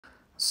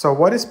So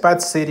what is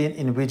pet sitting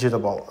in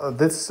Widgetable?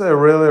 This is a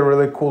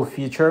really cool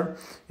feature,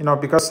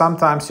 because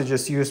sometimes you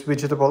just use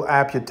Widgetable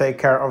app, you take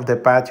care of the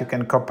pet, you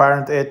can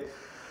co-parent it,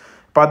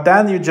 but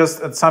then you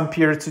just, at some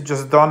periods, you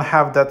just don't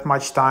have that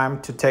much time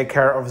to take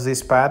care of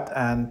this pet.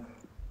 And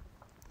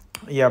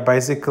yeah,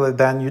 basically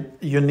then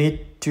you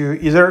need to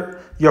either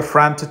your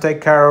friend to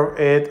take care of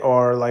it,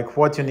 or like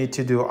what you need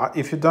to do.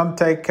 If you don't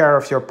take care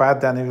of your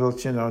pet, then it will,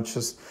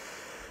 just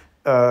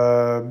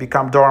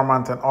become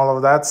dormant and all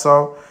of that.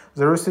 So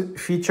there is a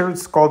feature,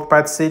 it's called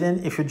pet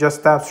sitting. If you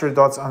just tap three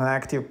dots on an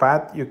active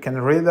pet, you can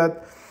read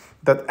that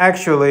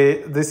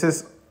actually this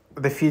is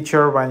the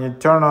feature. When you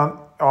turn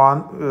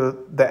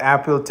on the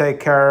app will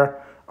take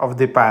care of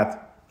the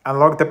pet.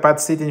 Unlock the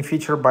pet sitting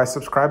feature by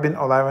subscribing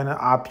or leveling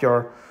up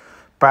your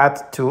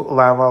pet to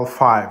level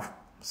 5.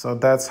 So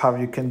that's how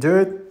you can do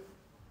it.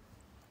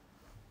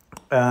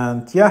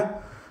 And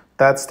yeah,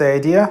 that's the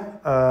idea.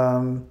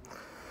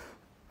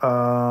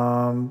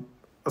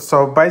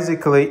 So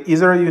basically,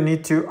 either you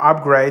need to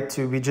upgrade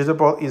to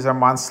Widgetable either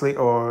monthly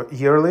or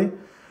yearly,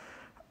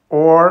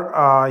 or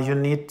you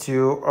need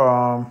to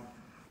or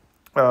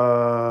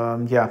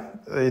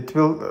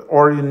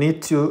you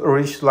need to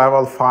reach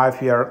level 5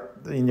 here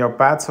in your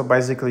pet. So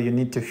basically, you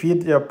need to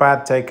feed your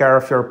pet, take care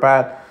of your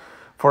pet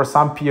for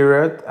some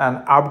period,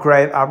 and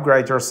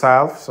upgrade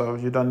yourself. So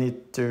you don't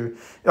need to,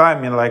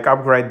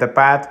 upgrade the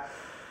pet.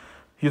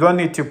 You don't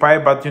need to pay,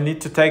 but you need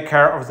to take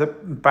care of the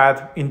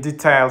pet in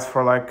details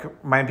for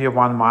like maybe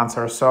 1 month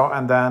or so,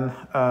 and then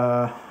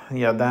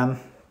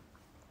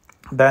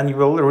then you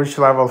will reach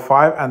level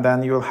 5, and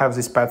then you will have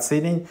this pet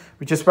sitting,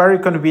 which is very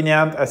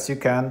convenient, as you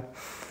can,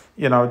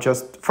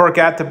 just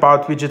forget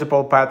about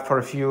Widgetable pet for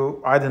a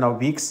few,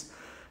 weeks,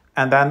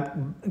 and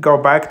then go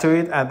back to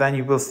it, and then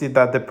you will see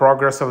that the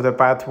progress of the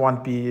pet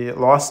won't be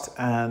lost,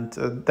 and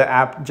the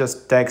app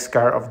just takes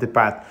care of the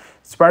pet.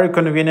 It's very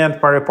convenient,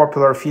 very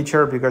popular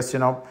feature, because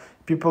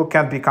people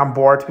can become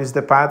bored with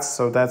the pets,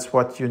 so that's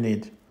what you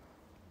need.